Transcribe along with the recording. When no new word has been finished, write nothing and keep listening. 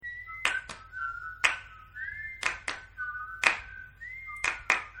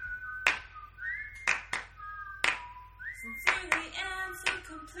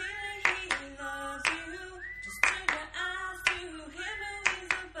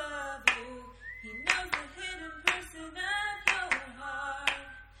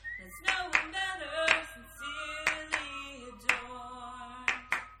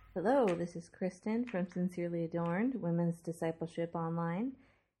Hello, this is Kristen from Sincerely Adorned, Women's Discipleship Online,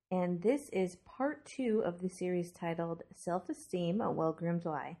 and this is part 2 of the series titled Self-Esteem, a Well Groomed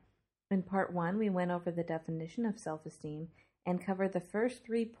Lie. In part 1, we went over the definition of self-esteem and covered the first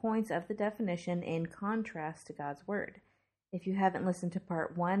 3 points of the definition in contrast to God's Word. If you haven't listened to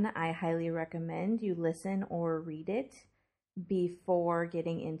part 1, I highly recommend you listen or read it before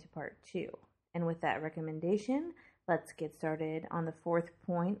getting into part 2. And with that recommendation, let's get started on the 4th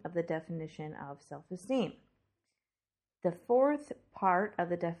point of the definition of self-esteem. The 4th part of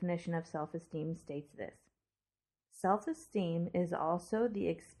the definition of self-esteem states this: self-esteem is also the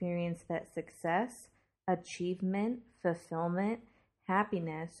experience that success, achievement, fulfillment,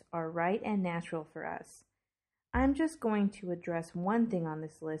 happiness are right and natural for us. I'm just going to address one thing on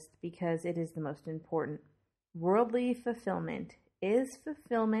this list because it is the most important. Worldly fulfillment. Is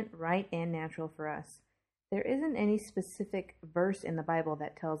fulfillment right and natural for us? There isn't any specific verse in the Bible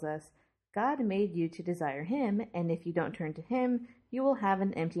that tells us God made you to desire Him, and if you don't turn to Him, you will have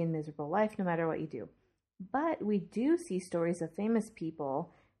an empty and miserable life no matter what you do. But we do see stories of famous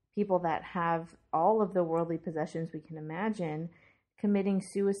people that have all of the worldly possessions we can imagine, committing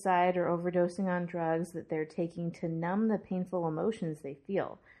suicide or overdosing on drugs that they're taking to numb the painful emotions they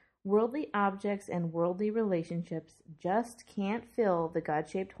feel. Worldly objects and worldly relationships just can't fill the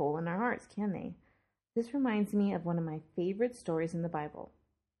God-shaped hole in our hearts, can they? This reminds me of one of my favorite stories in the Bible.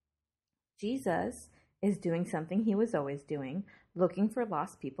 Jesus is doing something he was always doing, looking for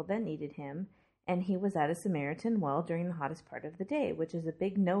lost people that needed him, and he was at a Samaritan well during the hottest part of the day, which is a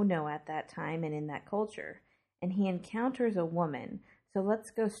big no-no at that time and in that culture. And he encounters a woman. So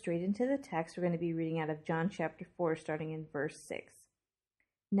let's go straight into the text. We're going to be reading out of John chapter 4, starting in verse 6.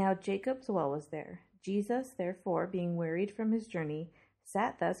 Now Jacob's well was there. Jesus, therefore, being wearied from his journey,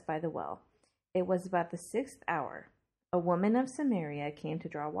 sat thus by the well. It was about the 6th hour. A woman of Samaria came to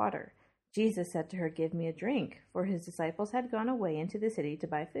draw water. Jesus said to her, "Give me a drink," for his disciples had gone away into the city to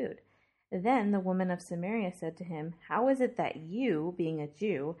buy food. Then the woman of Samaria said to him, "How is it that you, being a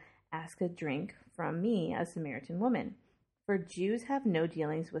Jew, ask a drink from me, a Samaritan woman? For Jews have no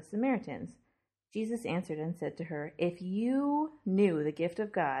dealings with Samaritans." Jesus answered and said to her, "If you knew the gift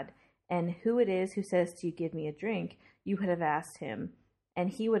of God and who it is who says to you, 'Give me a drink,' you would have asked him, and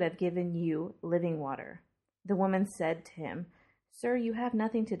he would have given you living water." The woman said to him, "Sir, you have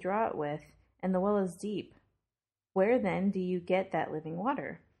nothing to draw it with, and the well is deep. Where then do you get that living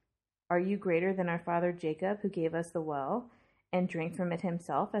water? Are you greater than our father Jacob, who gave us the well, and drank from it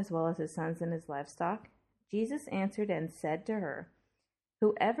himself, as well as his sons and his livestock?" Jesus answered and said to her,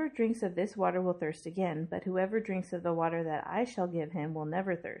 "Whoever drinks of this water will thirst again, but whoever drinks of the water that I shall give him will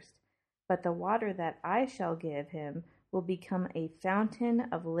never thirst. But the water that I shall give him will become a fountain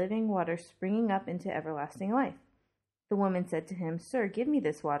of living water springing up into everlasting life." The woman said to him, "Sir, give me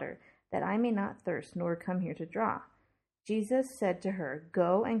this water, that I may not thirst, nor come here to draw." Jesus said to her,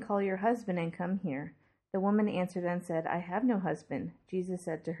 "Go and call your husband and come here." The woman answered and said, "I have no husband." Jesus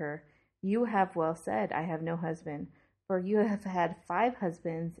said to her, "You have well said, 'I have no husband,' for you have had 5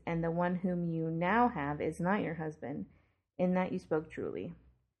 husbands, and the one whom you now have is not your husband. In that you spoke truly."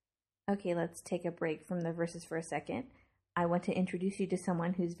 Okay, let's take a break from the verses for a second. I want to introduce you to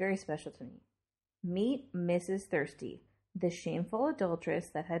someone who's very special to me. Meet Mrs. Thirsty, the shameful adulteress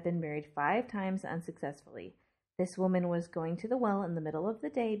that had been married 5 times unsuccessfully. This woman was going to the well in the middle of the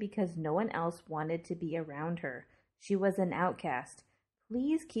day because no one else wanted to be around her. She was an outcast.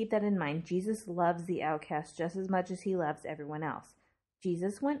 Please keep that in mind. Jesus loves the outcast just as much as he loves everyone else.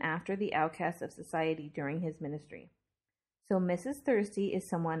 Jesus went after the outcasts of society during his ministry. So Mrs. Thirsty is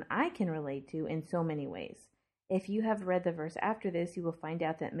someone I can relate to in so many ways. If you have read the verse after this, you will find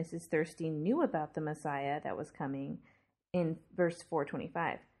out that Mrs. Thirsty knew about the Messiah that was coming in verse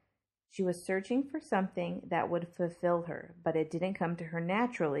 425. She was searching for something that would fulfill her, but it didn't come to her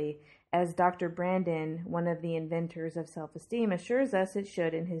naturally, as Dr. Branden, one of the inventors of self-esteem, assures us it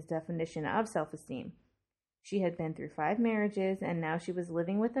should in his definition of self-esteem. She had been through 5 marriages, and now she was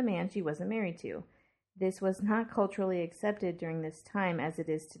living with a man she wasn't married to. This was not culturally accepted during this time as it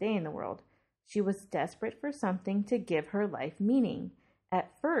is today in the world. She was desperate for something to give her life meaning.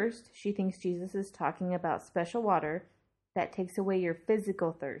 At first, she thinks Jesus is talking about special water that takes away your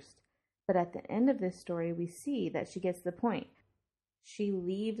physical thirst. But at the end of this story, we see that she gets the point. She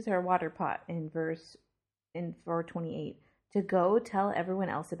leaves her water pot in 428 to go tell everyone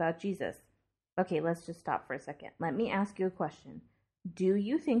else about Jesus. Okay, let's just stop for a second. Let me ask you a question. Do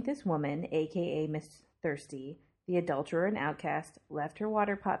you think this woman, aka Miss Thirsty, the adulterer and outcast, left her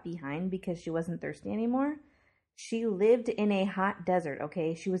water pot behind because she wasn't thirsty anymore? She lived in a hot desert,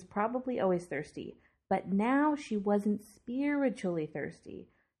 okay? She was probably always thirsty. But now she wasn't spiritually thirsty.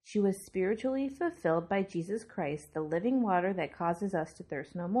 She was spiritually fulfilled by Jesus Christ, the living water that causes us to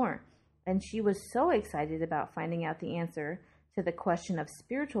thirst no more. And she was so excited about finding out the answer to the question of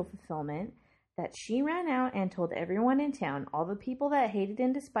spiritual fulfillment that she ran out and told everyone in town, all the people that hated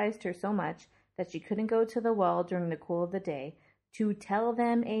and despised her so much that she couldn't go to the well during the cool of the day, to tell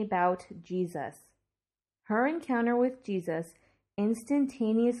them about Jesus. Her encounter with Jesus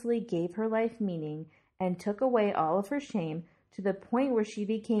instantaneously gave her life meaning and took away all of her shame to the point where she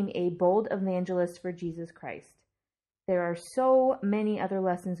became a bold evangelist for Jesus Christ. There are so many other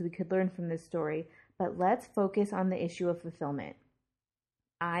lessons we could learn from this story, but let's focus on the issue of fulfillment.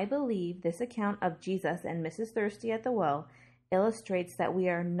 I believe this account of Jesus and Mrs. Thirsty at the well illustrates that we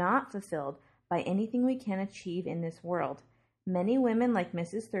are not fulfilled by anything we can achieve in this world. Many women like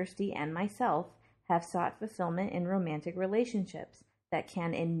Mrs. Thirsty and myself have sought fulfillment in romantic relationships that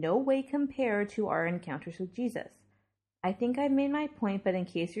can in no way compare to our encounters with Jesus. I think I've made my point, but in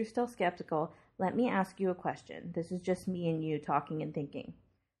case you're still skeptical, let me ask you a question. This is just me and you talking and thinking.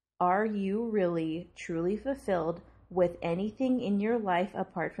 Are you really, truly fulfilled with anything in your life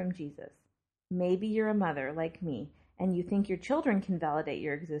apart from Jesus? Maybe you're a mother like me, and you think your children can validate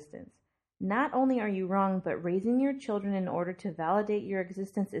your existence. Not only are you wrong, but raising your children in order to validate your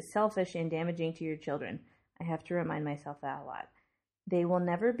existence is selfish and damaging to your children. I have to remind myself that a lot. They will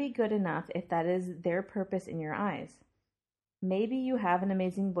never be good enough if that is their purpose in your eyes. Maybe you have an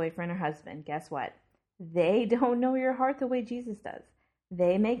amazing boyfriend or husband. Guess what? They don't know your heart the way Jesus does.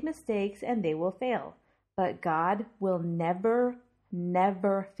 They make mistakes and they will fail. But God will never,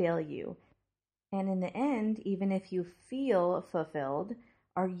 never fail you. And in the end, even if you feel fulfilled,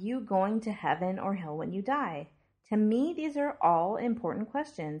 are you going to heaven or hell when you die? To me, these are all important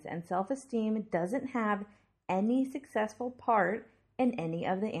questions, and self-esteem doesn't have any successful part in any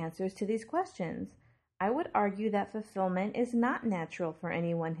of the answers to these questions. I would argue that fulfillment is not natural for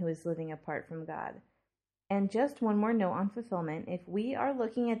anyone who is living apart from God. And just one more note on fulfillment. If we are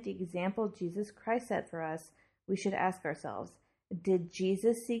looking at the example Jesus Christ set for us, we should ask ourselves, did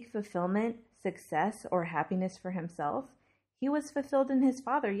Jesus seek fulfillment, success, or happiness for himself? He was fulfilled in his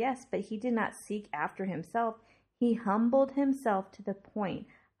Father, yes, but he did not seek after himself. He humbled himself to the point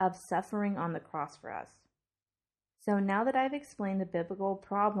of suffering on the cross for us. So now that I've explained the biblical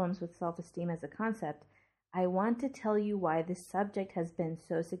problems with self-esteem as a concept, I want to tell you why this subject has been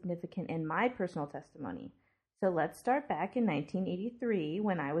so significant in my personal testimony. So let's start back in 1983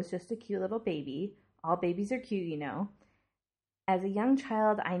 when I was just a cute little baby. All babies are cute, you know. As a young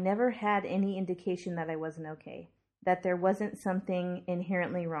child, I never had any indication that I wasn't okay, that there wasn't something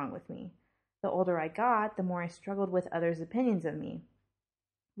inherently wrong with me. The older I got, the more I struggled with others' opinions of me.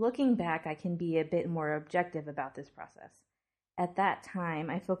 Looking back, I can be a bit more objective about this process. At that time,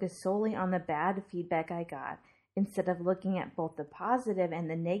 I focused solely on the bad feedback I got, instead of looking at both the positive and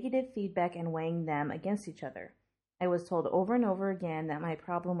the negative feedback and weighing them against each other. I was told over and over again that my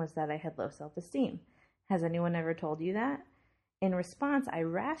problem was that I had low self-esteem. Has anyone ever told you that? In response, I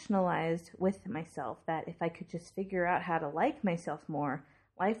rationalized with myself that if I could just figure out how to like myself more,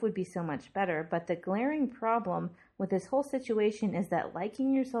 life would be so much better. But the glaring problem with this whole situation is that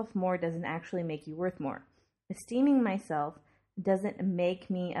liking yourself more doesn't actually make you worth more. Esteeming myself doesn't make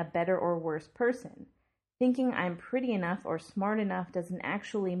me a better or worse person. Thinking I'm pretty enough or smart enough doesn't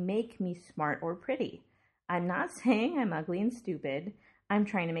actually make me smart or pretty. I'm not saying I'm ugly and stupid. I'm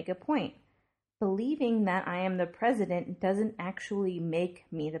trying to make a point. Believing that I am the president doesn't actually make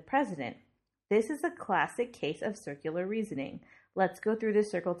me the president. This is a classic case of circular reasoning. Let's go through this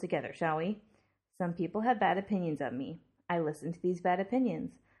circle together, shall we? Some people have bad opinions of me. I listen to these bad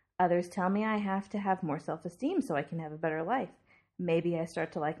opinions. Others tell me I have to have more self-esteem so I can have a better life. Maybe I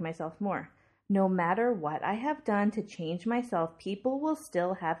start to like myself more. No matter what I have done to change myself, people will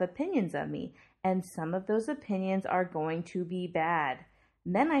still have opinions of me, and some of those opinions are going to be bad.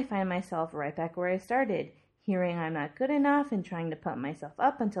 Then I find myself right back where I started, hearing I'm not good enough and trying to pump myself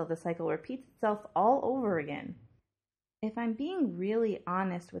up until the cycle repeats itself all over again. If I'm being really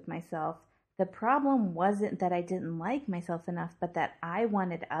honest with myself, the problem wasn't that I didn't like myself enough, but that I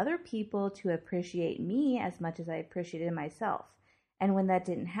wanted other people to appreciate me as much as I appreciated myself. And when that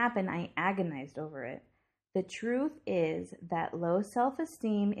didn't happen, I agonized over it. The truth is that low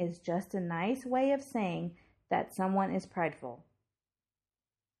self-esteem is just a nice way of saying that someone is prideful.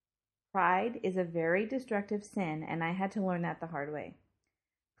 Pride is a very destructive sin, and I had to learn that the hard way.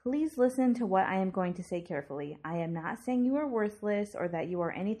 Please listen to what I am going to say carefully. I am not saying you are worthless or that you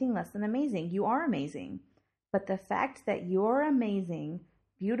are anything less than amazing. You are amazing. But the fact that you are amazing,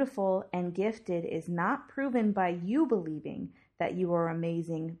 beautiful, and gifted is not proven by you believing that you are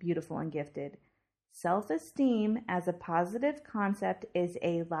amazing, beautiful, and gifted. Self-esteem as a positive concept is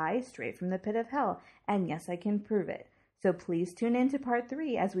a lie straight from the pit of hell, and yes, I can prove it. So please tune in to part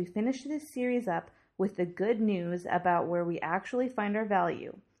 3 as we finish this series up with the good news about where we actually find our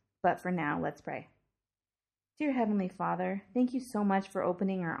value. But for now, let's pray. Dear Heavenly Father, thank you so much for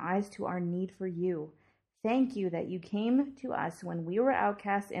opening our eyes to our need for you. Thank you that you came to us when we were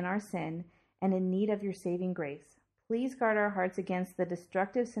outcasts in our sin and in need of your saving grace. Please guard our hearts against the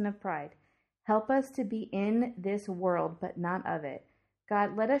destructive sin of pride. Help us to be in this world, but not of it.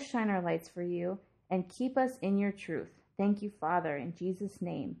 God, let us shine our lights for you and keep us in your truth. Thank you, Father, in Jesus'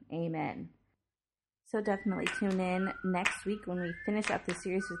 name, amen. So definitely tune in next week when we finish up the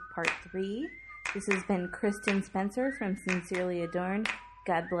series with part 3. This has been Kristen Spencer from Sincerely Adorned.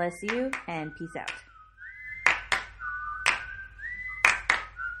 God bless you, and peace out.